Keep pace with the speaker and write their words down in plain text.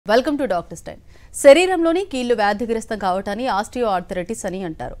Welcome to doctors time. శరీరంలోని కీళ్లు వ్యాధిగ్రస్తం కావటాన్ని osteo arthritis అని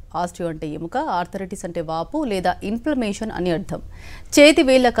అంటారు. ఆస్టియో అంటే ఎముక, ఆర్థరైటిస్ అంటే వాపు లేదా ఇన్ఫ్లమేషన్ అని అర్థం. చేతి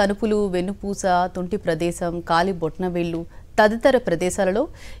వేళ్ల కనుపులు, వెన్నుపూస, తుంటి ప్రదేశం, కాలి బొట్న వేళ్లు తదితర ప్రదేశాలలో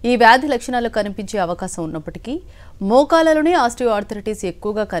ఈ వ్యాధి లక్షణాలు కనిపించే అవకాశం ఉన్నప్పటికీ మోకాళ్లలోనే ఆస్టియో ఆర్థరైటిస్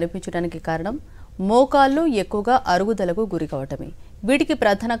ఎక్కువగా కనిపించడానికి కారణం మోకాళ్ళు ఎక్కువగా అరుగుదలకు గురి కావటమే. వీటికి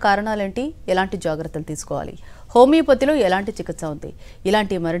ప్రధాన కారణాలేంటి, ఎలాంటి జాగ్రత్తలు తీసుకోవాలి, హోమియోపతిలో ఎలాంటి చికిత్స ఉంది,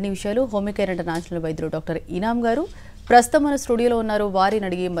 ఇలాంటి మరిన్ని విషయాలు హోమియోకేర్ ఇంటర్నేషనల్ వైద్యులు డాక్టర్ ఇనామ్ గారు ప్రస్తుతం మన స్టూడియోలో ఉన్నారు. వారిని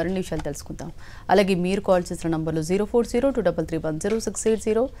అడిగి మరిన్ని విషయాలు తెలుసుకుందాం. అలాగే మీరు కాల్ చేసిన నంబర్లు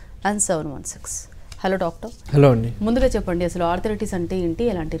 0402331068 అండ్ 716. Hello doctor. హలో అండి. ముందుగా చెప్పండి, అసలు ఆర్థరైటిస్ అంటే ఏంటి,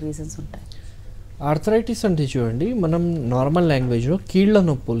 ఎలాంటి రీజన్స్ ఉంటాయి? ఆర్థరైటిస్ అంటే చూడండి, మనం నార్మల్ లాంగ్వేజ్లో కీళ్ళ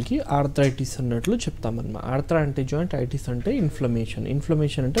నొప్పులకి ఆర్థరైటిస్ అన్నట్లు చెప్తామన్నమాట. ఆర్థరా అంటే జాయింట్, ఐటిస్ అంటే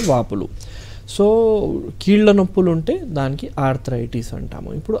ఇన్ఫ్లమేషన్ అంటే వాపులు. సో కీళ్ళ నొప్పులు ఉంటే దానికి ఆర్థరైటిస్ అంటాము.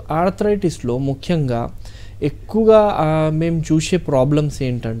 ఇప్పుడు ఆర్థరైటిస్లో ముఖ్యంగా ఎక్కువగా మేము చూసే ప్రాబ్లమ్స్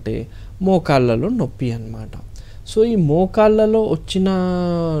ఏంటంటే మోకాళ్ళలో నొప్పి అన్నమాట. సో ఈ మోకాళ్ళలో వచ్చిన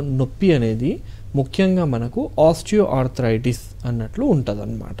నొప్పి అనేది ముఖ్యంగా మనకు ఆస్టియో ఆర్థరైటిస్ అన్నట్లు ఉంటుంది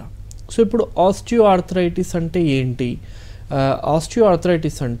అన్నమాట. సో ఇప్పుడు ఆస్టియో ఆర్థరైటిస్ అంటే ఏంటి? ఆస్టియో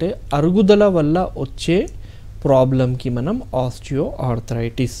ఆర్థరైటిస్ అంటే అరుగుదల వల్ల వచ్చే ప్రాబ్లంకి మనం ఆస్టియో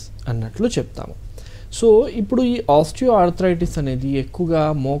ఆర్థరైటిస్ అన్నట్లు చెప్తాము. సో ఇప్పుడు ఈ ఆస్టియో ఆర్థరైటిస్ అనేది ఎక్కువగా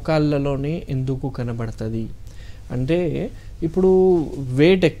మోకాళ్ళలోనే ఎందుకు కనబడుతుంది అంటే, ఇప్పుడు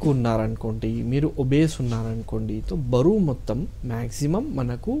వెయిట్ ఎక్కువ ఉన్నారనుకోండి, మీరు ఒబేస్ ఉన్నారనుకోండి, తో బరువు మొత్తం మ్యాక్సిమం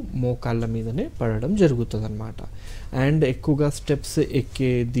మనకు మోకాళ్ళ మీదనే పడడం జరుగుతుంది అనమాట. అండ్ ఎక్కువగా స్టెప్స్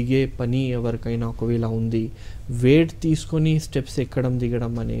ఎక్కే దిగే పని ఎవరికైనా ఒకవేళ ఉంది, వెయిట్ తీసుకొని స్టెప్స్ ఎక్కడం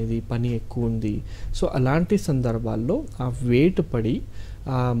దిగడం అనేది పని ఎక్కువ ఉంది, సో అలాంటి సందర్భాల్లో ఆ వెయిట్ పడి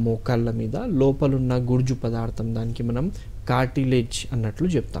ఆ మోకాళ్ళ మీద లోపలున్న గుర్జు పదార్థం, దానికి మనం కార్టిలేజ్ అన్నట్లు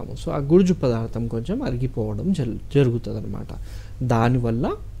చెప్తాము. సో ఆ గుర్జు పదార్థం కొంచెం అరిగిపోవడం జరుగుతుంది అనమాట. దానివల్ల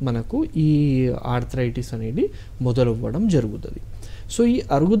మనకు ఈ ఆర్థరైటిస్ అనేది మొదలవ్వడం జరుగుతుంది. సో ఈ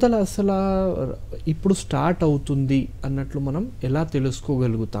అరుగుదల అసలు ఇప్పుడు స్టార్ట్ అవుతుంది అన్నట్లు మనం ఎలా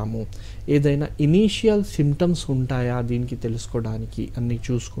తెలుసుకోగలుగుతాము? ఏదైనా ఇనీషియల్ సిమ్టమ్స్ ఉంటాయా దీనికి తెలుసుకోవడానికి అన్నీ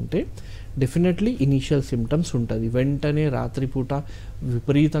చూసుకుంటే డెఫినెట్లీ ఇనీషియల్ సిమ్టమ్స్ ఉంటుంది. వెంటనే రాత్రిపూట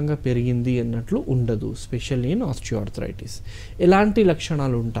విపరీతంగా పెరిగింది అన్నట్లు ఉండదు, స్పెషల్లీ ఇన్ ఆస్టియో ఆర్థరైటిస్. ఎలాంటి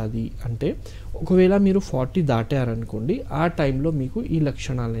లక్షణాలు ఉంటుంది అంటే, ఒకవేళ మీరు 40 దాటారనుకోండి, ఆ టైంలో మీకు ఈ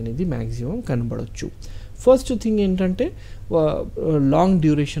లక్షణాలు అనేది మ్యాక్సిమం కనబడవచ్చు. ఫస్ట్ థింగ్ ఏంటంటే, లాంగ్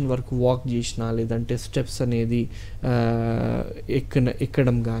డ్యూరేషన్ వరకు వాక్ చేసినా, లేదంటే స్టెప్స్ అనేది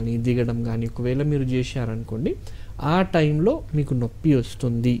ఎక్కడం కానీ దిగడం కానీ ఒకవేళ మీరు చేశారనుకోండి, ఆ టైంలో మీకు నొప్పి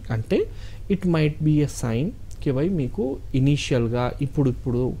వస్తుంది అంటే it might be a sign కి మీకు ఇనీషియల్గా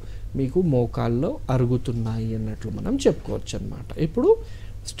ఇప్పుడు మీకు మోకాల్లో అరుగుతున్నాయి అన్నట్లు మనం చెప్పుకోవచ్చు అనమాట. ఇప్పుడు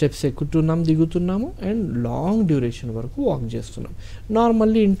స్టెప్స్ ఎక్కుతున్నాం, దిగుతున్నాము, అండ్ లాంగ్ డ్యూరేషన్ వరకు వాక్ చేస్తున్నాం.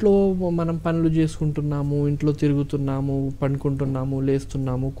 నార్మల్లీ ఇంట్లో మనం పనులు చేసుకుంటున్నాము, ఇంట్లో తిరుగుతున్నాము, పండుకుంటున్నాము,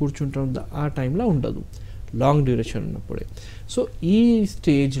 లేస్తున్నాము, కూర్చుంటున్నాము, ఆ టైంలో ఉండదు, లాంగ్ డ్యూరేషన్ ఉన్నప్పుడే. సో ఈ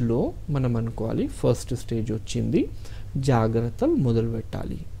స్టేజ్లో మనం అనుకోవాలి ఫస్ట్ స్టేజ్ వచ్చింది, జాగ్రత్తలు మొదలు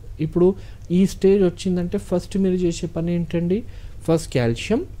పెట్టాలి. ఇప్పుడు ఈ స్టేజ్ వచ్చిందంటే ఫస్ట్ మీరు చేసే పని ఏంటండి, first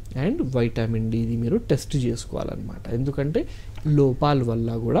calcium and vitamin D ఇది మీరు టెస్ట్ చేసుకోవాలన్నమాట. ఎందుకంటే లోపాల వల్ల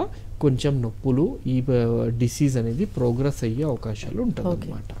కూడా కొంచెం నొప్పులు, ఈ డిసీజ్ అనేది ప్రోగ్రెస్ అయ్యే అవకాశాలు ఉంటుంది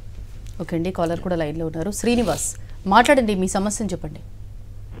అన్నమాట. ఓకే అండి, కాలర్ కూడా లైన్లో ఉన్నారు. శ్రీనివాస్, మాట్లాడండి, మీ సమస్యను చెప్పండి.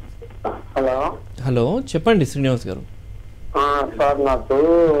 హలో, చెప్పండి శ్రీనివాస్ గారు. సార్ నాకు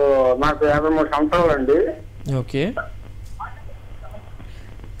 53 సంవత్సరాలు అండి. ఓకే,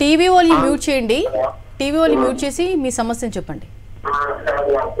 టీవీ వాల్యూమ్ మ్యూట్ చేయండి. టీవీ వాల్యూమ్ మ్యూట్ చేసి మీ సమస్యను చెప్పండి.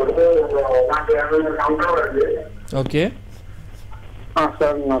 ఓకే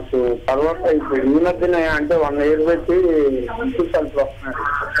సార్, నాకు తర్వాత ఇప్పుడు ఈ మధ్యన అంటే 1 year బట్టి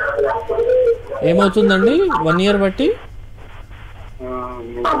ఏమవుతుందండి? 1 year బట్టి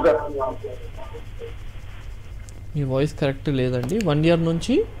మీ వాయిస్ కరెక్ట్ లేదండి. 1 year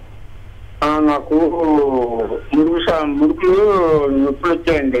నుంచి నాకు ముడుకులు నొప్పులు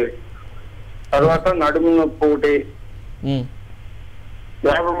వచ్చాయండి. తర్వాత నడుము నొప్పి ఒకటి.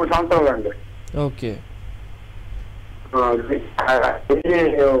 53 సంవత్సరాలు అండి. ఓకే,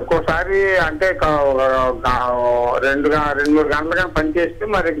 ఒక్కోసారి అంటే 2-3 గంటలు కానీ పనిచేస్తే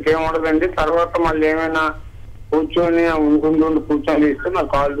మరి ఇంకేం ఉండదండి. తర్వాత మళ్ళీ ఏమైనా కూర్చొని ఉండి కూర్చొని ఇస్తే నా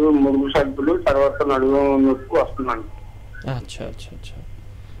కాళ్ళు మురుగు సర్పులు, తర్వాత నడుము నొప్పి వస్తుందండి. అచ్చా,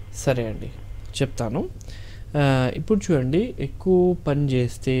 సరే అండి, చెప్తాను. ఇప్పుడు చూడండి, ఎక్కువ పని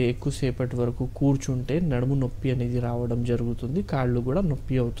చేస్తే ఎక్కువసేపటి వరకు కూర్చుంటే నడుము నొప్పి అనేది రావడం జరుగుతుంది, కాళ్ళు కూడా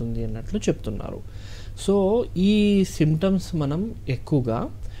నొప్పి అవుతుంది అన్నట్లు చెప్తున్నారు. సో ఈ సిమ్టమ్స్ మనం ఎక్కువగా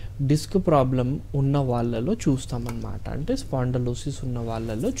డిస్క్ ప్రాబ్లం ఉన్న వాళ్ళలో చూస్తామన్నమాట, అంటే స్పాండలోసిస్ ఉన్న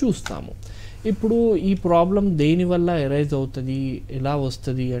వాళ్ళలో చూస్తాము. ఇప్పుడు ఈ ప్రాబ్లం దేనివల్ల ఎరైజ్ అవుతుంది, ఎలా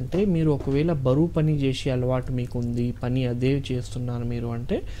వస్తుంది అంటే, మీరు ఒకవేళ బరువు పని చేసే అలవాటు మీకు ఉంది, పని అదే చేస్తున్నారు మీరు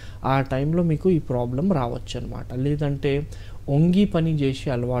అంటే ఆ టైంలో మీకు ఈ ప్రాబ్లం రావచ్చు అనమాట. లేదంటే వంగి పని చేసే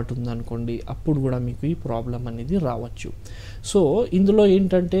అలవాటు ఉందనుకోండి, అప్పుడు కూడా మీకు ఈ ప్రాబ్లం అనేది రావచ్చు. సో ఇందులో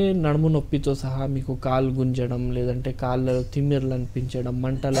ఏంటంటే నడుము నొప్పితో సహా మీకు కాలు గుంజడం, లేదంటే కాళ్ళు తిమ్మిర్లు అనిపించడం,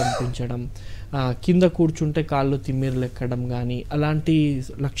 మంటలు అనిపించడం, కింద కూర్చుంటే కాళ్ళు తిమ్మిర్లు ఎక్కడం కానీ అలాంటి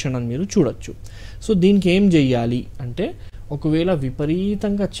లక్షణం మీరు చూడొచ్చు. సో దీనికి ఏం చెయ్యాలి అంటే, ఒకవేళ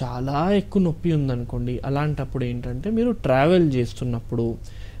విపరీతంగా చాలా ఎక్కువ నొప్పి ఉందనుకోండి, అలాంటప్పుడు ఏంటంటే మీరు ట్రావెల్ చేస్తున్నప్పుడు,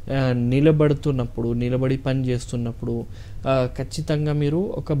 నిలబడి పని చేస్తున్నప్పుడు ఖచ్చితంగా మీరు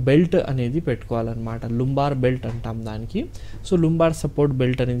ఒక బెల్ట్ అనేది పెట్టుకోవాలన్నమాట. లుంబార్ బెల్ట్ అంటాం దానికి. సో లుంబార్ సపోర్ట్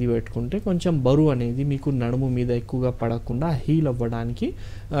బెల్ట్ అనేది పెట్టుకుంటే కొంచెం బరువు అనేది మీకు నడుము మీద ఎక్కువగా పడకుండా హీల్ అవ్వడానికి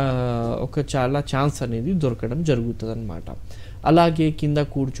ఒక చాలా ఛాన్స్ అనేది దొరకడం జరుగుతుంది అన్నమాట. అలాగే కింద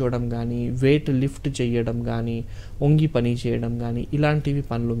కూర్చోవడం కానీ, వెయిట్ లిఫ్ట్ చేయడం కానీ, వంగి పని చేయడం కానీ ఇలాంటివి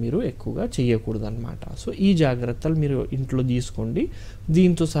పనులు మీరు ఎక్కువగా చేయకూడదు అన్నమాట. సో ఈ జాగ్రత్తలు మీరు ఇంట్లో తీసుకోండి.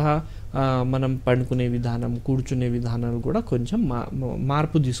 దీంతో సహా మనం పండుకునే విధానం, కూర్చునే విధానాలు కూడా కొంచెం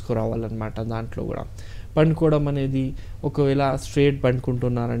మార్పు తీసుకురావాలన్నమాట. దాంట్లో కూడా పండుకోవడం అనేది, ఒకవేళ స్ట్రేట్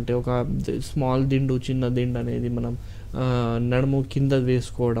పండుకుంటున్నారంటే ఒక స్మాల్ దిండు, చిన్న దిండు అనేది మనం నడుము కింద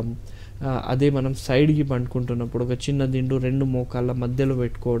వేసుకోవడం, అదే మనం సైడ్కి పండుకుంటున్నప్పుడు ఒక చిన్న దిండు 2 మోకాళ్ళ మధ్యలో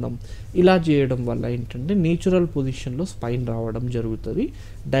పెట్టుకోవడం, ఇలా చేయడం వల్ల ఏంటంటే నేచురల్ పొజిషన్లో స్పైన్ రావడం జరుగుతుంది.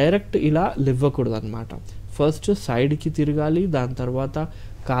 డైరెక్ట్ ఇలా లేవకూడదు అనమాట. ఫస్ట్ సైడ్కి తిరగాలి, దాని తర్వాత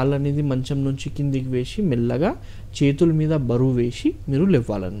కాళ్ళు అనేది మంచం నుంచి కిందికి వేసి మెల్లగా చేతుల మీద బరువు వేసి మీరు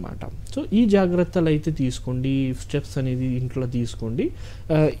లేవాలన్నమాట. సో ఈ జాగ్రత్తలు అయితే తీసుకోండి, స్టెప్స్ అనేది ఇంట్లో తీసుకోండి.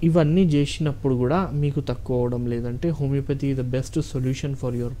 ఇవన్నీ చేసినప్పుడు కూడా మీకు తక్కువ అవడం లేదంటే homeopathy the best solution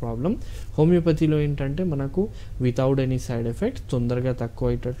for your problem. హోమియోపతిలో ఏంటంటే మనకు వితౌట్ ఎనీ సైడ్ ఎఫెక్ట్స్ తొందరగా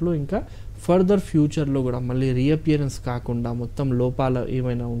తక్కువ అయ్యేటట్లు, ఇంకా ఫర్దర్ ఫ్యూచర్లో కూడా మళ్ళీ రీఅపియరెన్స్ కాకుండా మొత్తం లోపాలు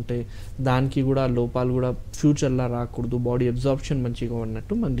ఏమైనా ఉంటే దానికి కూడా లోపాలు కూడా ఫ్యూచర్లో రాకూడదు, బాడీ అబ్జార్ప్షన్ మంచిగా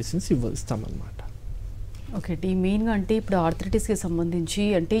ఉన్నట్టు మెడిసిన్స్ ఇస్తామన్నమాట. ఓకే, ఈ మెయిన్గా అంటే ఇప్పుడు ఆర్థరైటిస్కి సంబంధించి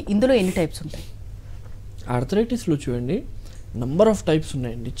అంటే ఇందులో ఎన్ని టైప్స్ ఉంటాయి? ఆర్థరైటిస్లో చూడండి నంబర్ ఆఫ్ టైప్స్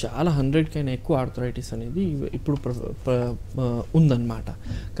ఉన్నాయండి, చాలా 100కైనా ఎక్కువ ఆర్థరైటిస్ అనేది ఇప్పుడు ఉందన్నమాట.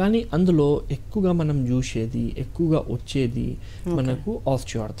 కానీ అందులో ఎక్కువగా మనం చూసేది, ఎక్కువగా వచ్చేది మనకు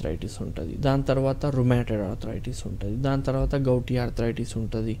ఆస్టియో ఆర్థరైటిస్ ఉంటుంది, దాని తర్వాత రుమాటైడ్ ఆర్థరైటిస్ ఉంటుంది, దాని తర్వాత గౌటీ ఆర్థరైటిస్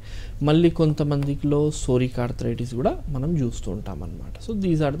ఉంటుంది, మళ్ళీ కొంతమందిలో సోరిక్ ఆర్థరైటిస్ కూడా మనం చూస్తూ ఉంటాం అన్నమాట. So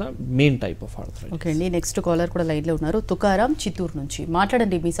these are the main type of arthritis. Okay అండి, నెక్స్ట్ కాలర్ కూడా లైన్లో ఉన్నారు. తుకారాం, చిత్తూరు నుంచి.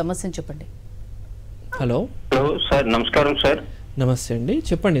 మాట్లాడండి, మీ సమస్యను చెప్పండి. హలో సార్, నమస్కారం సార్. నమస్తే అండి,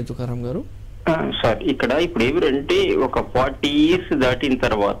 చెప్పండి తుకారాం గారు. సార్, ఇక్కడ ఇప్పుడు ఏమిటంటే ఒక 40 years దాటిన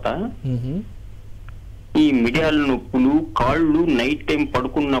తర్వాత ఈ మిడియాల నొప్పులు, కాళ్ళు నైట్ టైం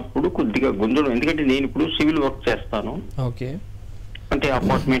పడుకున్నప్పుడు కొద్దిగా గుంజడం. ఎందుకంటే నేను ఇప్పుడు సివిల్ వర్క్ చేస్తాను. ఓకే, అంటే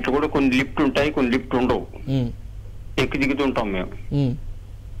అపార్ట్మెంట్ లో కూడా కొన్ని లిఫ్ట్ ఉంటాయి, కొన్ని లిఫ్ట్ ఉండవు. ఎక్కి దిగుతుంటాం మేము.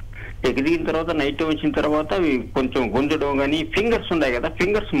 ఎక్కి దిగిన తర్వాత నైట్ టైం వచ్చిన తర్వాత అవి కొంచెం గుంజడం కానీ, ఫింగర్స్ ఉన్నాయి కదా,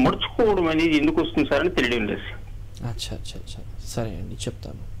 ఫింగర్స్ మడుచుకోవడం అనేది ఎందుకు వస్తుంది సార్ అని తెలియడం లేదు. అచ్చా అచ్చా అచ్చా, సరే అండి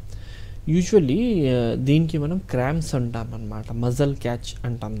చెప్తాను. యూజువల్లీ దీనికి మనం క్రాంప్స్ అంటాం అన్నమాట, మజల్ క్యాచ్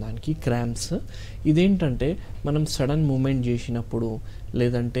అంటాం దానికి, క్రాంప్స్. ఇదేంటంటే మనం సడన్ మూమెంట్ చేసినప్పుడు,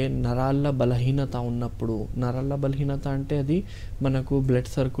 లేదంటే నరాల బలహీనత ఉన్నప్పుడు, నరాల బలహీనత అంటే అది మనకు బ్లడ్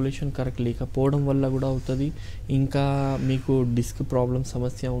సర్క్యులేషన్ కరెక్ట్ లేకపోవడం వల్ల కూడా అవుతుంది, ఇంకా మీకు డిస్క్ ప్రాబ్లం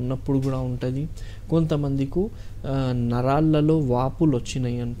సమస్య ఉన్నప్పుడు కూడా ఉంటుంది. కొంతమందికి నరాలలో వాపులు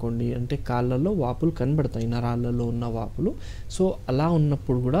వచ్చినాయి అనుకోండి, అంటే కాళ్ళలో వాపులు కనబడతాయి, నరాలలో ఉన్న వాపులు. సో అలా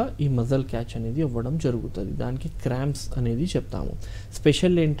ఉన్నప్పుడు కూడా ఈ మజల్ క్యాచ్ అనేది అవ్వడం జరుగుతుంది, దానికి క్రాంప్స్ అనేది చెప్తాము.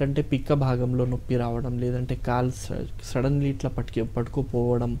 స్పెషల్ ఏంటంటే పిక్క భాగంలో నొప్పి రావడం, లేదంటే కాలు సడన్లీ ఇట్లా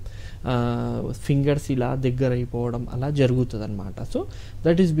పట్టుకోపోవడం, ఫింగర్స్ ఇలా దగ్గర అయిపోవడం అలా జరుగుతుంది అనమాట. So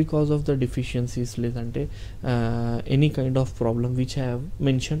that is because of the deficiencies, లేదంటే any kind of problem which I have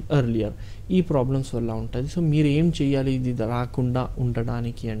mention earlier, ఈ ప్రాబ్లమ్స్ వల్ల ఉంటుంది. సో మీరు ఏం చేయాలి ఇది రాకుండా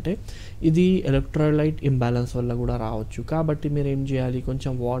ఉండడానికి అంటే, ఇది ఎలక్ట్రోలైట్ ఇంబ్యాలెన్స్ వల్ల కూడా రావచ్చు. కాబట్టి మీరు ఏం చేయాలి,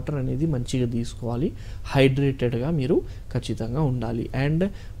 కొంచెం వాటర్ అనేది మంచిగా తీసుకోవాలి, హైడ్రేటెడ్గా మీరు ఖచ్చితంగా ఉండాలి. అండ్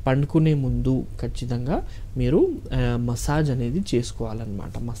పండుకునే ముందు ఖచ్చితంగా మీరు మసాజ్ అనేది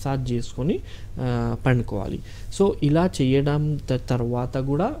చేసుకోవాలన్నమాట, మసాజ్ చేసుకొని పండుకోవాలి. సో ఇలా చేయడం తర్వాత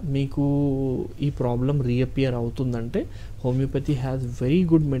కూడా మీకు ఈ ప్రాబ్లం రీఅపియర్ అవుతుందంటే homeopathy has very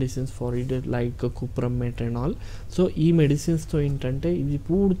good medicines for it, like కుప్రమెట్ and all. So ఈ మెడిసిన్స్తో ఏంటంటే ఇది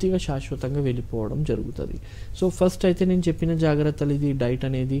పూర్తిగా శాశ్వతంగా వెళ్ళిపోవడం జరుగుతుంది. సో ఫస్ట్ అయితే నేను చెప్పిన జాగ్రత్తలు, ఇది డైట్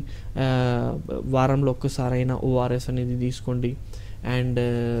అనేది వారంలో ఒక్కసారైనా ORS అనేది తీసుకోండి, అండ్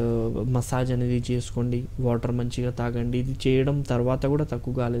మసాజ్ అనేది చేసుకోండి, వాటర్ మంచిగా తాగండి. ఇది చేయడం తర్వాత కూడా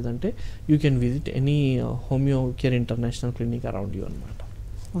తక్కువ కాలేదంటే you can visit any Homeocare international clinic around you అనమాట.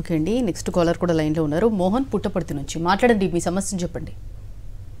 ఓకే అండి, నెక్స్ట్ కాలర్ కూడా లైన్లో ఉన్నారు. మోహన్ పుట్టపర్తి నుంచి మాట్లాడండి, మీ సమస్యను చెప్పండి.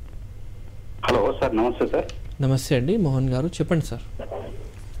 హలో సార్, నమస్తే సార్. నమస్తే అండి మోహన్ గారు, చెప్పండి సార్.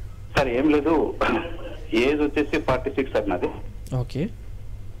 సార్ ఏం లేదు, ఏజ్ వచ్చేసి 46 సార్ నాది. ఓకే.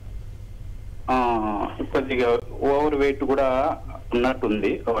 కొద్దిగా ఓవర్ వెయిట్ కూడా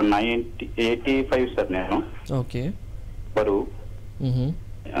ఉన్నట్టుంది, 85 సార్ నేను. ఓకే. బరువు.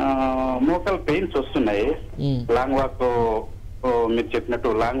 మోకాల్ పెయిన్స్ వస్తున్నాయి. లాంగ్ వాక్, మీరు చెప్పినట్టు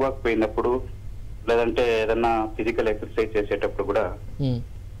లాంగ్ వాక్ పోయినప్పుడు లేదంటే ఏదన్నా ఫిజికల్ ఎక్సర్సైజ్ చేసేటప్పుడు కూడా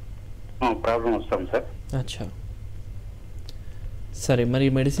ప్రాబ్లం వస్తాం సార్. అచ్చా, సరే. మరి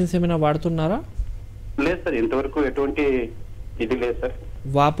మెడిసిన్స్ ఏమైనా వాడుతున్నారా? లేదు సార్, ఇంతవరకు ఎటువంటి ఇది లేదు సార్.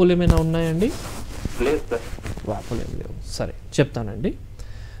 వాపులు ఏమైనా ఉన్నాయండి? లేదు సార్, వాపులు ఏం లేవు. సరే, చెప్తానండి.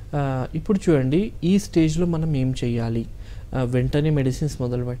 ఇప్పుడు చూడండి, ఈ స్టేజ్లో మనం ఏం చేయాలి, వెంటనే మెడిసిన్స్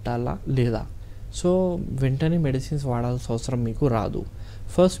మొదలు పెట్టాలా లేదా? సో వెంటనే మెడిసిన్స్ వాడాల్సిన అవసరం మీకు రాదు.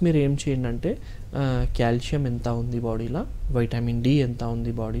 ఫస్ట్ మీరు ఏం చేయండి అంటే కాల్షియం ఎంత ఉంది బాడీలో, వైటమిన్ డి ఎంత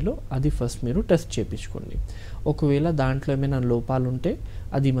ఉంది బాడీలో, అది ఫస్ట్ మీరు టెస్ట్ చేయించుకోండి. ఒకవేళ దాంట్లో ఏమైనా లోపాలు ఉంటే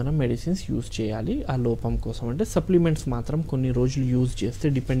అది మనం మెడిసిన్స్ యూజ్ చేయాలి ఆ లోపం కోసం. అంటే సప్లిమెంట్స్ మాత్రం కొన్ని రోజులు యూజ్ చేస్తే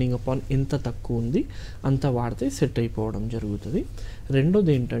డిపెండింగ్ అపాన్ ఎంత తక్కువ ఉంది అంత వాడితే సెట్ అయిపోవడం జరుగుతుంది.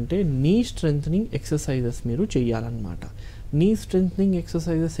 రెండోది ఏంటంటే నీ స్ట్రెంథనింగ్ ఎక్సర్సైజెస్ మీరు చేయాలన్నమాట. నీ స్ట్రెంథనింగ్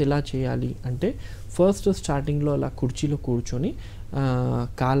ఎక్సర్సైజెస్ ఎలా చేయాలి అంటే ఫస్ట్ స్టార్టింగ్లో అలా కుర్చీలో కూర్చొని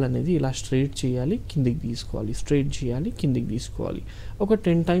కాల్ అనేది ఇలా స్ట్రైట్ చేయాలి, కిందికి తీసుకోవాలి, స్ట్రైట్ చేయాలి, కిందికి తీసుకోవాలి. ఒక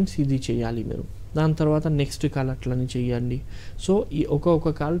 10 times ఇది చేయాలి మీరు. దాని తర్వాత నెక్స్ట్ కాల్ అట్లని చేయండి. సో ఈ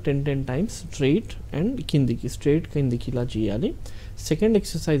ఒక కాల్ 10 times స్ట్రైట్ అండ్ కిందికి, స్ట్రైట్ కిందికి ఇలా చేయాలి. సెకండ్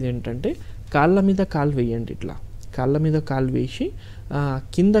ఎక్సర్సైజ్ ఏంటంటే కాళ్ళ మీద కాలు వేయండి. ఇట్లా కాళ్ళ మీద కాలు వేసి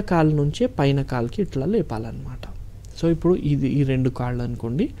కింద కాలు నుంచే పైన కాలుకి ఇట్లా లేపాలన్నమాట. సో ఇప్పుడు ఇది ఈ 2 కాళ్ళు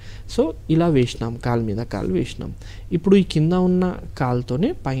అనుకోండి. సో ఇలా వేసినాం, కాలు మీద కాలు వేసినాం. ఇప్పుడు ఈ కింద ఉన్న కాలుతోనే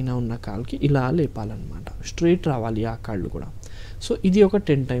పైన ఉన్న కాలుకి ఇలా లేపాలన్నమాట. స్ట్రైట్ రావాలి ఆ కాళ్ళు కూడా. సో ఇది ఒక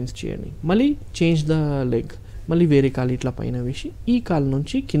 10 times చేయండి. మళ్ళీ చేంజ్ ద లెగ్, మళ్ళీ వేరే కాలు ఇట్లా పైన వేసి ఈ కాలు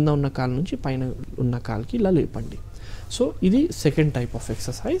నుంచి కింద ఉన్న కాలు నుంచి పైన ఉన్న కాలుకి ఇలా లేపండి. సో ఇది సెకండ్ టైప్ ఆఫ్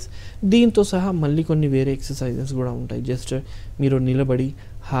ఎక్సర్సైజ్. దీంతో సహా మళ్ళీ కొన్ని వేరే ఎక్సర్సైజెస్ కూడా ఉంటాయి. జస్ట్ మీరు నిలబడి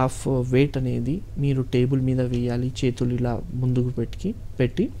హాఫ్ వెయిట్ అనేది మీరు టేబుల్ మీద వేయాలి, చేతులు ఇలా ముందుకు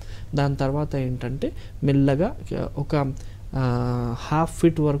పెట్టి దాని తర్వాత ఏంటంటే మెల్లగా ఒక 1/2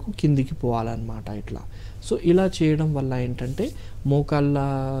 feet వరకు కిందికి పోవాలన్నమాట ఇట్లా. సో ఇలా చేయడం వల్ల ఏంటంటే మోకాళ్ళ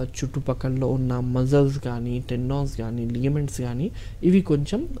చుట్టుపక్కల ఉన్న మజిల్స్ కానీ, టెండాన్స్ కానీ, లిగమెంట్స్ కానీ ఇవి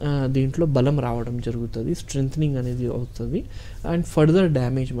కొంచెం దీంట్లో బలం రావడం జరుగుతుంది, స్ట్రెంథనింగ్ అనేది అవుతుంది అండ్ ఫర్దర్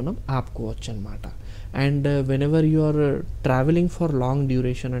డ్యామేజ్ మనం ఆపుకోవచ్చు అనమాట. And whenever you are travelling for long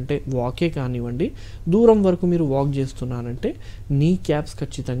duration అంటే వాకే కానివ్వండి, దూరం వరకు మీరు వాక్ చేస్తున్నారంటే నీ క్యాప్స్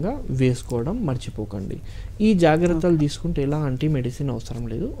ఖచ్చితంగా వేసుకోవడం మర్చిపోకండి. ఈ జాగ్రత్తలు తీసుకుంటే ఎలాంటి మెడిసిన్ అవసరం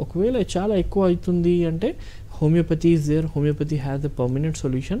లేదు. ఒకవేళ చాలా ఎక్కువ అవుతుంది అంటే homeopathy is there. Homeopathy has a permanent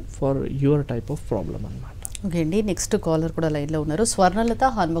solution for your type of problem అనమాట. ఓకే అండి, నెక్స్ట్ కాలర్ కూడా లైన్లో ఉన్నారు. స్వర్ణలత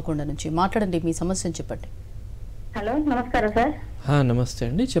హన్మకొండ నుంచి మాట్లాడండి, మీ సమస్యను చెప్పండి. హలో, నమస్కారం సార్. నమస్తే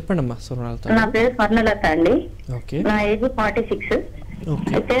అండి, చెప్పండి అమ్మా. స్వర్ణలత, నా పేరు స్వర్ణలత అండి. ఓకే. నా ఏజ్ 46.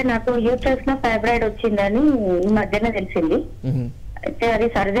 అయితే నాకు యూట్రస్ లో ఫైబ్రాయిడ్ వచ్చిందని ఈ మధ్యన తెలిసింది. అయితే అది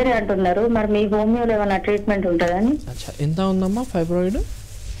సర్జరీ అంటున్నారు. మరి మీ హోమియోలో ఏమైనా ట్రీట్మెంట్ ఉంటుందని. ఎంత ఉందమ్మా ఫైబ్రాయిడ్?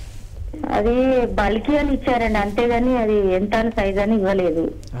 అది బల్కి అని ఇచ్చారండి, అంతేగాని అది ఎంత సైజ్ అని ఇవ్వలేదు.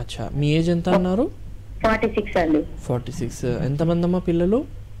 అచ్చా, మీ ఏజ్ ఎంత అన్నారు? 46 అండి. 46. ఎంతమంది అమ్మా పిల్లలు?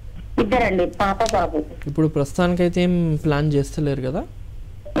 2 అండి, పాప బాబు. ఇప్పుడు ప్రస్తుతానికైతే ఏం ప్లాన్ చేస్తలేరు కదా?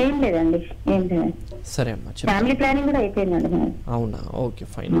 ఏం లేదండి, ఏం లేదు. సరే అమ్మా, ఫ్యామిలీ ప్లానింగ్ కూడా అయిపోయిందండి. అవునా, ఓకే,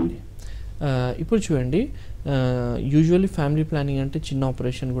 ఫైన్ అండి. ఇప్పుడు చూడండి, యూజువల్లీ ఫ్యామిలీ ప్లానింగ్ అంటే చిన్న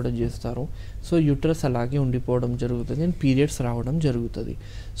ఆపరేషన్ కూడా చేస్తారు. సో యూట్రస్ అలాగే ఉండిపోవడం జరుగుతుంది అండ్ పీరియడ్స్ రావడం జరుగుతుంది.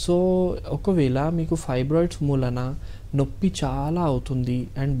 సో ఒకవేళ మీకు ఫైబ్రాయిడ్స్ మూలన నొప్పి చాలా అవుతుంది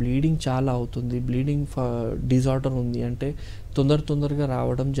అండ్ బ్లీడింగ్ చాలా అవుతుంది, బ్లీడింగ్ డిజార్డర్ ఉంది అంటే తొందరగా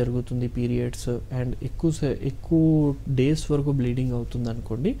రావడం జరుగుతుంది పీరియడ్స్ అండ్ ఎక్కువ డేస్ వరకు బ్లీడింగ్ అవుతుంది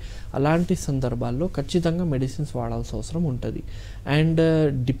అనుకోండి, అలాంటి సందర్భాల్లో ఖచ్చితంగా మెడిసిన్స్ వాడాల్సిన అవసరం ఉంటుంది. అండ్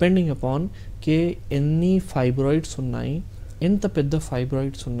డిపెండింగ్ అపాన్ ఎన్ని ఫైబ్రాయిడ్స్ ఉన్నాయి, ఎంత పెద్ద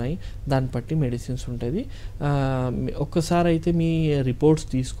ఫైబ్రాయిడ్స్ ఉన్నాయి, దాన్ని బట్టి మెడిసిన్స్ ఉంటుంది. ఒక్కసారి అయితే మీ రిపోర్ట్స్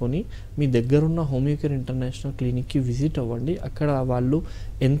తీసుకొని మీ దగ్గరున్న హోమియోకేర్ ఇంటర్నేషనల్ క్లినిక్కి విజిట్ అవ్వండి. అక్కడ వాళ్ళు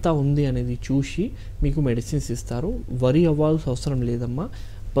ఎంత ఉంది అనేది చూసి మీకు మెడిసిన్స్ ఇస్తారు. వరీ అవ్వాల్సిన అవసరం లేదమ్మా.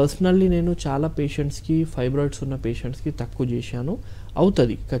 పర్సనల్లీ నేను చాలా పేషెంట్స్కి, ఫైబ్రాయిడ్స్ ఉన్న పేషెంట్స్కి తక్కువ చేశాను.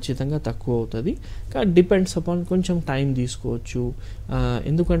 అవుతుంది, ఖచ్చితంగా తక్కువ అవుతుంది. కానీ డిపెండ్స్ అపాన్ కొంచెం టైం తీసుకోవచ్చు.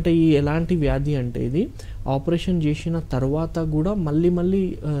 ఎందుకంటే ఈ ఎలాంటి వ్యాధి అంటే ఇది ఆపరేషన్ చేసిన తర్వాత కూడా మళ్ళీ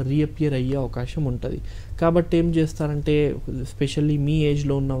రీఅపియర్ అయ్యే అవకాశం ఉంటుంది. కాబట్టి ఏం చేస్తారంటే స్పెషల్లీ మీ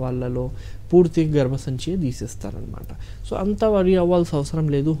ఏజ్లో ఉన్న వాళ్ళలో పూర్తి గర్భసంచి తీసేస్తారనమాట. సో అంతా వరీ అవ్వాల్సిన అవసరం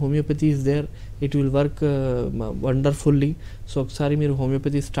లేదు. Homeopathy is there, it will work wonderfully. So ఒకసారి మీరు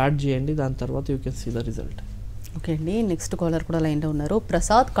హోమియోపతి స్టార్ట్ చేయండి, దాని తర్వాత you can see the result. Okay అండి, నెక్స్ట్ కాలర్ కూడా లైన్లో ఉన్నారు.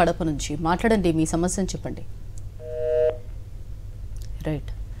 ప్రసాద్ కడప నుంచి మాట్లాడండి, మీ సమస్యను చెప్పండి.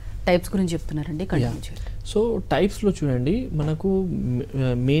 రైట్, టైప్స్ గురించి చెప్తున్నారండి, కంటిన్యూ చేయండి. సో టైప్స్లో చూడండి, మనకు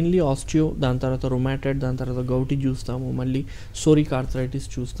మెయిన్లీ ఆస్టియో, దాని తర్వాత రొమాటైడ్, దాని తర్వాత గౌటి చూస్తాము, మళ్ళీ సోరిక్ ఆర్థరైటిస్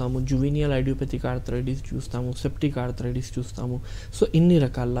చూస్తాము, జువీనియల్ ఐడియోపతిక్ ఆర్థరైటిస్ చూస్తాము, సెప్టిక్ ఆర్థరైటిస్ చూస్తాము. సో ఇన్ని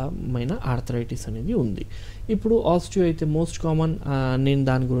రకాలమైన ఆర్థరైటిస్ అనేది ఉంది. ఇప్పుడు ఆస్టియో అయితే మోస్ట్ కామన్, నేను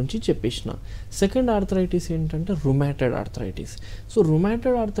దాని గురించి చెప్పేసిన. సెకండ్ ఆర్థరైటిస్ ఏంటంటే rheumatoid arthritis. So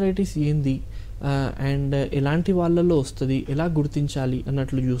rheumatoid arthritis ఏంది అండ్ ఎలాంటి వాళ్ళల్లో వస్తుంది, ఎలా గుర్తించాలి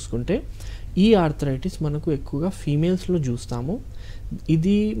అన్నట్లు చూసుకుంటే, ఈ ఆర్థరైటిస్ మనకు ఎక్కువగా ఫీమేల్స్లో చూస్తాము.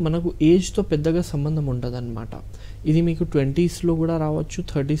 ఇది మనకు ఏజ్తో పెద్దగా సంబంధం ఉండదన్నమాట. ఇది మీకు 20స్లో కూడా రావచ్చు,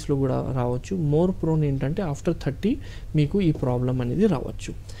 30స్లో కూడా రావచ్చు. మోర్ ప్రోన్ ఏంటంటే ఆఫ్టర్ 30 మీకు ఈ ప్రాబ్లం అనేది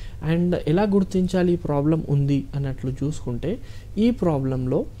రావచ్చు. అండ్ ఎలా గుర్తించాలి ఈ ప్రాబ్లం ఉంది అన్నట్లు చూసుకుంటే, ఈ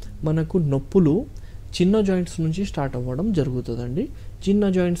ప్రాబ్లంలో మనకు నొప్పులు చిన్న జాయింట్స్ నుంచి స్టార్ట్ అవ్వడం జరుగుతుందండి. చిన్న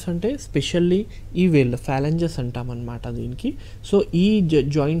జాయింట్స్ అంటే స్పెషల్లీ ఈ వేళ్ళ ఫ్యాలంజెస్ అంటామన్నమాట దీనికి. సో ఈ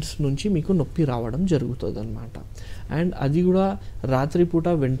జాయింట్స్ నుంచి మీకు నొప్పి రావడం జరుగుతుంది అనమాట. అండ్ అది కూడా రాత్రిపూట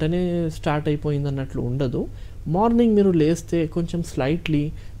వెంటనే స్టార్ట్ అయిపోయింది అన్నట్లు ఉండదు. మార్నింగ్ మీరు లేస్తే కొంచెం స్లైట్లీ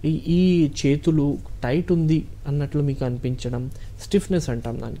ఈ చేతులు టైట్ ఉంది అన్నట్లు మీకు అనిపించడం, స్టిఫ్నెస్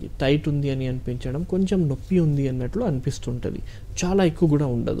అంటాం దానికి, టైట్ ఉంది అని అనిపించడం, కొంచెం నొప్పి ఉంది అన్నట్లు అనిపిస్తుంటుంది. చాలా ఎక్కువ కూడా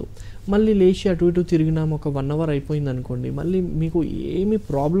ఉండదు. మళ్ళీ లేచి అటు ఇటు తిరిగినాం, ఒక 1 అవర్ అయిపోయింది అనుకోండి, మళ్ళీ మీకు ఏమీ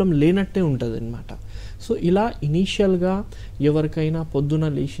ప్రాబ్లం లేనట్టే ఉంటుంది అనమాట. సో ఇలా ఇనీషియల్గా ఎవరికైనా పొద్దున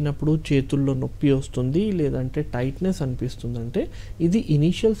లేచినప్పుడు చేతుల్లో నొప్పి వస్తుంది, లేదంటే టైట్నెస్ అనిపిస్తుందంటే ఇది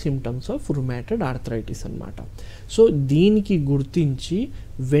ఇనీషియల్ సిమ్టమ్స్ ఆఫ్ రుమాటైడ్ ఆర్థరైటిస్ అనమాట. సో దీనికి గుర్తించి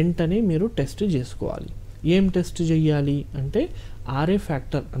వెంటనే మీరు టెస్ట్ చేసుకోవాలి. ఏం టెస్ట్ చేయాలి అంటే ఆర్ఏ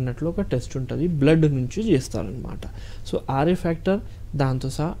ఫ్యాక్టర్ అన్నట్లు ఒక టెస్ట్ ఉంటుంది, బ్లడ్ నుంచి చేస్తారనమాట. సో ఆర్ఏ ఫ్యాక్టర్ దాంతో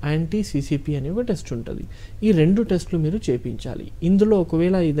సహా యాంటీ సిసిపి అనే ఒక టెస్ట్ ఉంటుంది. ఈ 2 టెస్టులు మీరు చేయించాలి. ఇందులో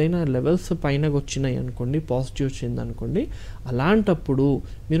ఒకవేళ ఏదైనా లెవెల్స్ పైన వచ్చినాయి అనుకోండి, పాజిటివ్ వచ్చింది అనుకోండి, అలాంటప్పుడు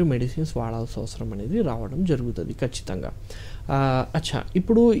మీరు మెడిసిన్స్ వాడాల్సిన అవసరం అనేది రావడం జరుగుతుంది ఖచ్చితంగా.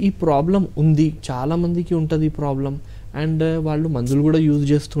 ఇప్పుడు ఈ ప్రాబ్లం ఉంది, చాలామందికి ఉంటుంది ఈ ప్రాబ్లం, అండ్ వాళ్ళు మందులు కూడా యూజ్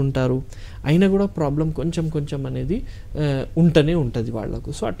చేస్తూ ఉంటారు, అయినా కూడా ప్రాబ్లం కొంచెం అనేది ఉంటూనే ఉంటుంది వాళ్ళకు.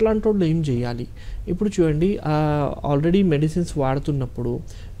 సో అట్లాంటి వాళ్ళు ఏం చేయాలి? ఇప్పుడు చూడండి, ఆల్రెడీ మెడిసిన్స్ వాడుతున్నప్పుడు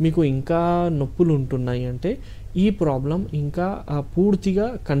మీకు ఇంకా నొప్పులు ఉంటున్నాయి అంటే ఈ ప్రాబ్లం ఇంకా పూర్తిగా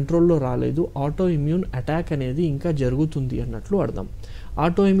కంట్రోల్లో రాలేదు, ఆటో ఇమ్యూన్ అటాక్ అనేది ఇంకా జరుగుతుంది అన్నట్లు అర్థం.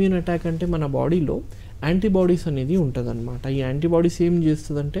 ఆటో ఇమ్యూన్ అటాక్ అంటే మన బాడీలో యాంటీబాడీస్ అనేది ఉంటుందన్నమాట. ఈ యాంటీబాడీస్ ఏం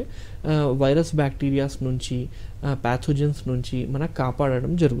చేస్తుందంటే వైరస్ బ్యాక్టీరియాస్ నుంచి, ప్యాథోజన్స్ నుంచి మనకు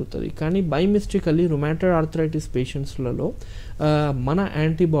కాపాడడం జరుగుతుంది. కానీ బై మిస్టేకల్లీ రుమాటైడ్ ఆర్థరైటిస్ పేషెంట్స్లలో మన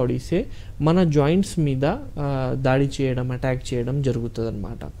యాంటీబాడీసే మన జాయింట్స్ మీద దాడి చేయడం, అటాక్ చేయడం జరుగుతుంది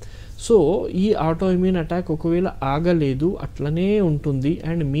అన్నమాట. సో ఈ ఆటో ఇమ్యూన్ అటాక్ ఒకవేళ ఆగలేదు, అట్లనే ఉంటుంది,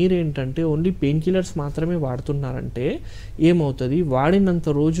 అండ్ మీరేంటంటే ఓన్లీ పెయిన్ కిల్లర్స్ మాత్రమే వాడుతున్నారంటే ఏమవుతుంది, వాడినంత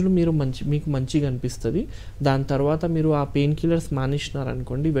రోజులు మీకు మంచిగా అనిపిస్తుంది. దాని తర్వాత మీరు ఆ పెయిన్ కిల్లర్స్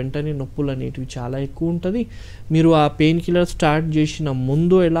మానేసినారనుకోండి, వెంటనే నొప్పులు అనేటివి చాలా ఎక్కువ ఉంటుంది. మీరు ఆ పెయిన్ కిల్లర్ స్టార్ట్ చేసిన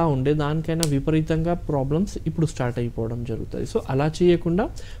ముందు ఎలా ఉండే దానికైనా విపరీతంగా ప్రాబ్లమ్స్ ఇప్పుడు స్టార్ట్ అయిపోవడం జరుగుతుంది. సో అలా చేయకుండా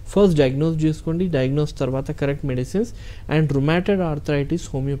ఫస్ట్ డయాగ్నోస్ చేసుకోండి, డయాగ్నోస్ తర్వాత కరెక్ట్ మెడిసిన్స్. అండ్ రుమాటైడ్ ఆర్థరైటిస్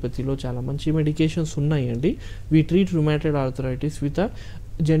హోమియోపతిలో చాలా మంచి మెడికేషన్స్ ఉన్నాయండి. We treat రుమాటైడ్ arthritis with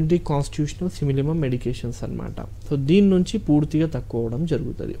genetic constitutional సిమిలిమమ్ medications అనమాట. సో దీని నుంచి పూర్తిగా తక్కువ అవడం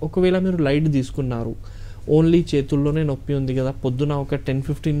జరుగుతుంది. ఒకవేళ మీరు లైట్ తీసుకున్నారు, ఓన్లీ చేతుల్లోనే నొప్పి ఉంది కదా, పొద్దున ఒక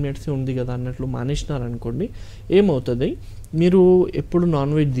 10-15 మినిట్స్ ఉంది కదా అన్నట్లు మానేసినారనుకోండి, ఏమవుతుంది, మీరు ఎప్పుడు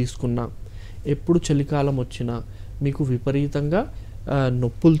నాన్ వెజ్ తీసుకున్నా, ఎప్పుడు చలికాలం వచ్చినా మీకు విపరీతంగా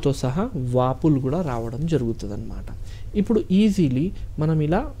నొప్పులతో సహా వాపులు కూడా రావడం జరుగుతుంది అన్నమాట. ఇప్పుడు ఈజీలీ మనం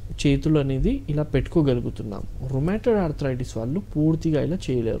ఇలా చేతులు అనేది ఇలా పెట్టుకోగలుగుతున్నాం. రుమాటైడ్ ఆర్థరైటిస్ వాళ్ళు పూర్తిగా ఇలా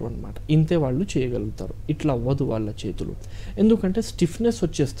చేయలేరు అనమాట, ఇంతే వాళ్ళు చేయగలుగుతారు. ఇట్లా అవ్వదు వాళ్ళ చేతులు, ఎందుకంటే స్టిఫ్నెస్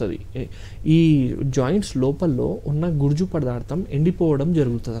వచ్చేస్తుంది. ఈ జాయింట్స్ లోపల్లో ఉన్న గుర్జు పదార్థం ఎండిపోవడం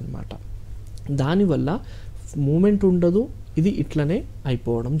జరుగుతుంది అనమాట. దానివల్ల మూమెంట్ ఉండదు, ఇది ఇట్లనే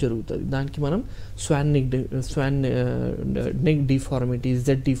అయిపోవడం జరుగుతుంది. దానికి మనం Schwann neck deformity,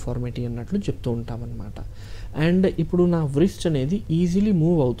 Z deformity అన్నట్లు చెప్తూ ఉంటామన్నమాట. అండ్ ఇప్పుడు నా వ్రిస్ట్ అనేది ఈజీలీ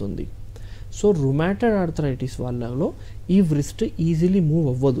మూవ్ అవుతుంది. సో రుమాటైడ్ ఆర్థరైటిస్ వాళ్ళలో ఈ వ్రిస్ట్ ఈజీలీ మూవ్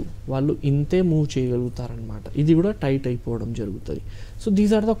అవ్వదు, వాళ్ళు ఇంతే మూవ్ చేయగలుగుతారనమాట. ఇది కూడా టైట్ అయిపోవడం జరుగుతుంది. So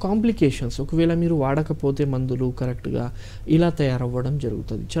these are the complications. ఒకవేళ మీరు వాడకపోతే మందులు కరెక్ట్గా ఇలా తయారవ్వడం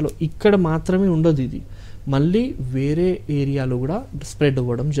జరుగుతుంది. చలో ఇక్కడ మాత్రమే ఉండదు, ఇది మళ్ళీ వేరే ఏరియాలో కూడా స్ప్రెడ్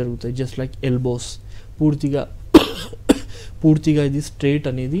అవ్వడం జరుగుతుంది. జస్ట్ లైక్ ఎల్బోస్, పూర్తిగా ఇది స్ట్రైట్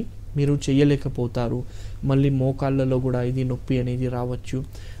అనేది మీరు చేయలేకపోతారు. మళ్ళీ మోకాళ్ళలో కూడా ఇది నొప్పి అనేది రావచ్చు.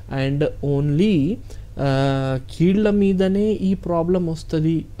 అండ్ ఓన్లీ కీళ్ళ మీదనే ఈ ప్రాబ్లం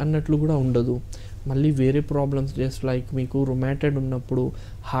వస్తుంది అన్నట్లు కూడా ఉండదు. మళ్ళీ వేరే ప్రాబ్లమ్స్ జస్ట్ లైక్ మీకు రుమాటైడ్ ఉన్నప్పుడు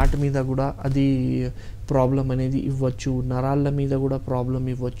హార్ట్ మీద కూడా అది ప్రాబ్లం అనేది ఇవ్వచ్చు, నరాళ్ళ మీద కూడా ప్రాబ్లం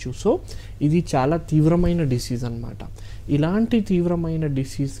ఇవ్వచ్చు. సో ఇది చాలా తీవ్రమైన డిసీజ్ అన్నమాట. ఇలాంటి తీవ్రమైన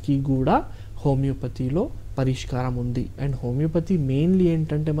డిసీజ్కి కూడా హోమియోపతిలో పరిష్కారం ఉంది. అండ్ హోమియోపతి మెయిన్లీ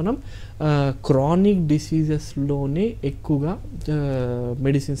ఏంటంటే మనం క్రానిక్ డిసీజెస్లోనే ఎక్కువగా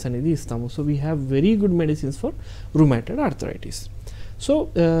మెడిసిన్స్ అనేది ఇస్తాము. So we have very good medicines for రుమాటైడ్ arthritis. So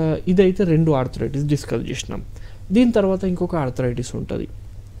ఇదైతే 2 ఆర్థరైటిస్ డిస్కస్ చేసినాం. దీని తర్వాత ఇంకొక ఆర్థరైటిస్ ఉంటుంది,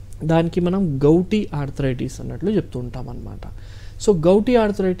 దానికి మనం గౌటీ ఆర్థరైటిస్ అన్నట్లు చెప్తూ ఉంటాం అన్నమాట. సో గౌటీ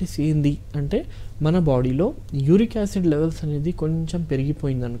ఆర్థరైటిస్ ఏంది అంటే మన బాడీలో యూరిక్ యాసిడ్ లెవెల్స్ అనేది కొంచెం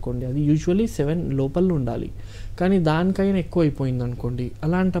పెరిగిపోయింది అనుకోండి, అది యూజువల్లీ 7 లోపల ఉండాలి, కానీ దానికైనా ఎక్కువ అయిపోయింది అనుకోండి,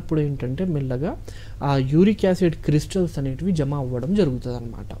 అలాంటప్పుడు ఏంటంటే మెల్లగా ఆ యూరిక్ యాసిడ్ క్రిస్టల్స్ అనేటివి జమ అవ్వడం జరుగుతుంది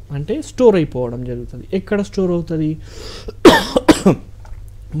అనమాట. అంటే స్టోర్ అయిపోవడం జరుగుతుంది. ఎక్కడ స్టోర్ అవుతుంది?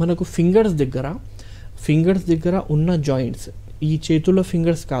 మనకు ఫింగర్స్ దగ్గర ఉన్న జాయింట్స్, ఈ చేతుల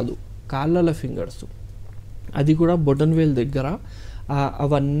ఫింగర్స్ కాదు, కాళ్ళ ఫింగర్స్, అది కూడా బొటన్ వేల్ దగ్గర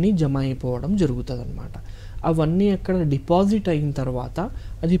అవన్నీ జమ అయిపోవడం జరుగుతుంది అనమాట. అవన్నీ అక్కడ డిపాజిట్ అయిన తర్వాత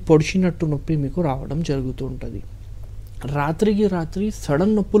అది పొడిచినట్టు నొప్పి మీకు రావడం జరుగుతూ ఉంటుంది. రాత్రి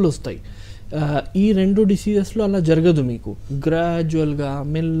సడన్ నొప్పులు వస్తాయి. ఈ 2 డిసీజెస్లో అలా జరగదు. మీకు గ్రాడ్యువల్గా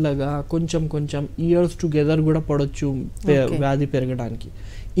మెల్లగా కొంచెం ఇయర్స్ టుగెదర్ కూడా పడవచ్చు వ్యాధి పెరగడానికి.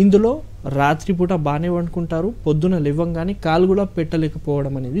 ఇందులో రాత్రిపూట బాగానే వండుకుంటారు, పొద్దున లేవంగానే కాలు కూడా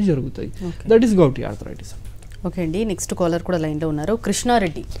పెట్టలేకపోవడం అనేది జరుగుతుంది. That is gouty arthritis. Okay అండి, నెక్స్ట్ కాలర్ కూడా లైన్లో ఉన్నారు.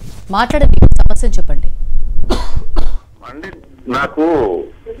 కృష్ణారెడ్డి, మాట్లాడండి, సమస్యను చెప్పండి. అండి నాకు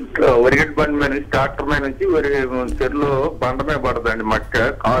వరిగడ్డ బండి మీద నుంచి ట్రాక్టర్ మీద నుంచి చెరులో బండ మీద పడదండి మక్క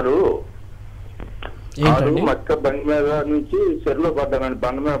కాలు మక్క బండి మీద నుంచి చెరులో పడ్డానండి.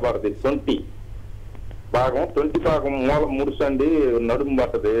 బండ మీద పడది తొంటి భాగం మూల ముడుసండి, నడుము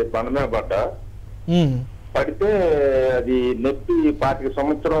పడ్డది, బండ మీద పడ్డా. పడితే అది నొప్పి 25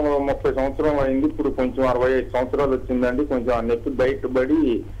 సంవత్సరం 30 సంవత్సరం అయింది. ఇప్పుడు కొంచెం 65 సంవత్సరాలు వచ్చిందండి. కొంచెం ఆ నొప్పి బయటపడి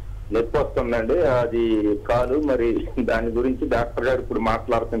నొప్పి వస్తుందండి. అది కాలు, మరి దాని గురించి డాక్టర్ గారు ఇప్పుడు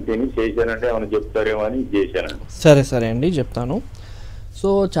మాట్లాడుతుంటే చేశానండి, ఏమైనా చెప్తారేమో అని చేశానండి. సరే అండి, చెప్తాను.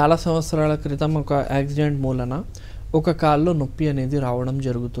 సో చాలా సంవత్సరాల క్రితం ఒక యాక్సిడెంట్ మూలన ఒక కాల్లో నొప్పి అనేది రావడం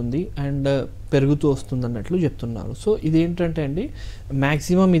జరుగుతుంది అండ్ పెరుగుతూ వస్తుంది అన్నట్లు చెప్తున్నారు. సో ఇదేంటంటే అండి,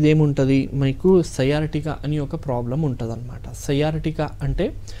 మ్యాక్సిమం ఇదేముంటుంది, మీకు సయాటికా అని ఒక ప్రాబ్లం ఉంటుంది అనమాట. సయాటికా అంటే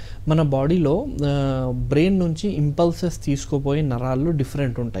మన బాడీలో బ్రెయిన్ నుంచి ఇంపల్సెస్ తీసుకుపోయే నరాలు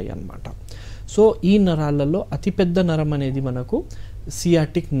డిఫరెంట్ ఉంటాయి అన్నమాట. సో ఈ నరాలలో అతిపెద్ద నరం అనేది మనకు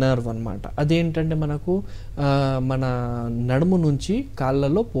సియాటిక్ నర్వ్ అన్నమాట. అదేంటంటే మనకు మన నడుము నుంచి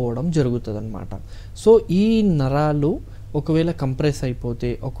కాళ్ళలో పోవడం జరుగుతుంది అన్నమాట. సో ఈ నరాలు ఒకవేళ కంప్రెస్ అయిపోతే,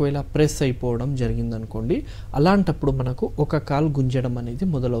 ఒకవేళ ప్రెస్ అయిపోవడం జరిగిందనుకోండి, అలాంటప్పుడు మనకు ఒక కాలు గుంజడం అనేది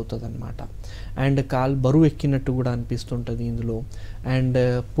మొదలవుతుంది అనమాట. అండ్ కాలు బరువు ఎక్కినట్టు కూడా అనిపిస్తుంటుంది ఇందులో. And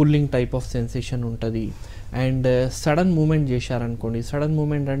pulling type of sensation ఉంటుంది. అండ్ సడన్ మూమెంట్ చేశారనుకోండి, సడన్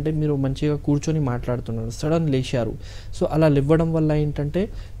మూమెంట్ అంటే మీరు మంచిగా కూర్చొని మాట్లాడుతున్నారు, సడన్ లేచారు. సో అలా లేవడం వల్ల ఏంటంటే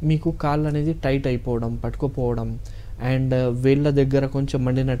మీకు కాళ్ళు అనేది టైట్ అయిపోవడం, పట్టుకుపోవడం, అండ్ వేళ్ళ దగ్గర కొంచెం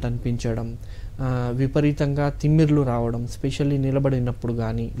మండినట్టు అనిపించడం, విపరీతంగా తిమ్మిర్లు రావడం, స్పెషల్లీ నిలబడినప్పుడు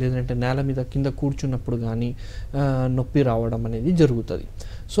కానీ లేదంటే నేల మీద కింద కూర్చున్నప్పుడు కానీ నొప్పి రావడం అనేది జరుగుతుంది.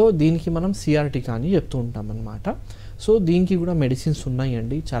 సో దీనికి మనం సియాటికా అని చెప్తూ ఉంటాం అన్నమాట. సో దీనికి కూడా మెడిసిన్స్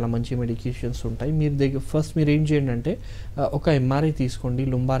ఉన్నాయండి, చాలా మంచి మెడికేషన్స్ ఉంటాయి. ఫస్ట్ మీరు ఏం చేయండి అంటే ఒక ఎంఆర్ఐ తీసుకోండి,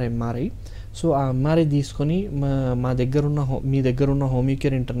 లుంబార్ ఎంఆర్ఐ. సో ఆ ఎంఆర్ఐ తీసుకొని మీ దగ్గర ఉన్న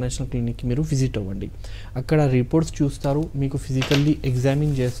హోమియోకేర్ ఇంటర్నేషనల్ క్లినిక్కి మీరు విజిట్ అవ్వండి. అక్కడ రిపోర్ట్స్ చూస్తారు, మీకు ఫిజికల్లీ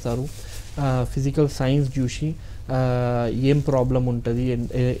ఎగ్జామిన్ చేస్తారు, ఫిజికల్ సైన్స్ చూసి ఏం ప్రాబ్లం ఉంటుంది,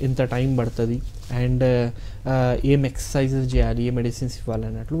 ఎంత టైం పడుతుంది, అండ్ ఏం ఎక్సర్సైజెస్ చేయాలి, ఏ మెడిసిన్స్ ఇవ్వాలి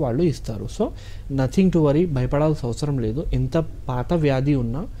అన్నట్లు వాళ్ళు ఇస్తారు. సో నథింగ్ టు వరీ, భయపడాల్సిన అవసరం లేదు. ఎంత పాత వ్యాధి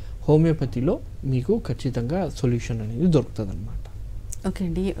ఉన్నా హోమియోపతిలో మీకు ఖచ్చితంగా సొల్యూషన్ అనేది దొరుకుతుంది అన్నమాట. ఓకే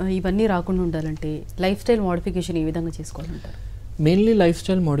అండి, ఇవన్నీ రాకుండా ఉండాలంటే లైఫ్ స్టైల్ మోడిఫికేషన్ ఏ విధంగా చేసుకోవాలంటారు? మెయిన్లీ లైఫ్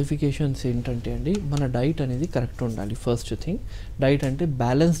స్టైల్ మోడిఫికేషన్స్ ఏంటంటే అండి, మన డైట్ అనేది కరెక్ట్ ఉండాలి. ఫస్ట్ థింగ్ డైట్ అంటే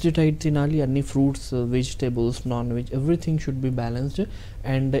బ్యాలెన్స్డ్ డైట్ తినాలి. అన్ని fruits, vegetables, non veg everything should be balanced.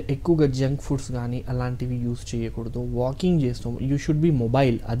 And ఎక్కువగా జంక్ ఫుడ్స్ కానీ అలాంటివి యూస్ చేయకూడదు. వాకింగ్ చేస్తాం, యూ షుడ్ బి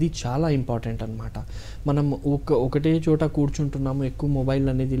మొబైల్, అది చాలా ఇంపార్టెంట్ అనమాట. మనం ఒకటే చోట కూర్చుంటున్నాము, ఎక్కువ మొబైల్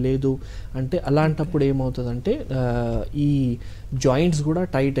అనేది లేదు అంటే అలాంటప్పుడు ఏమవుతుందంటే ఈ జాయింట్స్ కూడా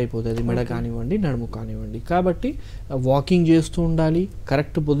టైట్ అయిపోతుంది, మెడ కానివ్వండి, నడుము కానివ్వండి. కాబట్టి వాకింగ్ చేస్తూ ఉండాలి,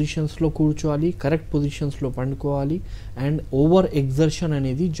 కరెక్ట్ పొజిషన్స్లో కూర్చోవాలి, కరెక్ట్ పొజిషన్స్లో పండుకోవాలి. అండ్ ఓవర్ ఎగ్జర్షన్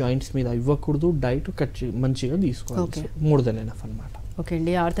అనేది జాయింట్స్ మీద ఇవ్వకూడదు. డైట్ మంచిగా తీసుకోవాలి. మోర్ దెన్ ఎనఫ్ అనమాట. ఓకే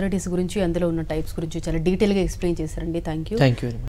అండి, ఆర్థరైటిస్ గురించి అందులో ఉన్న టైప్స్ గురించి చాలా డీటెయిల్గా ఎక్స్ప్లెయిన్ చేశారండి. Thank you. Thank you very much.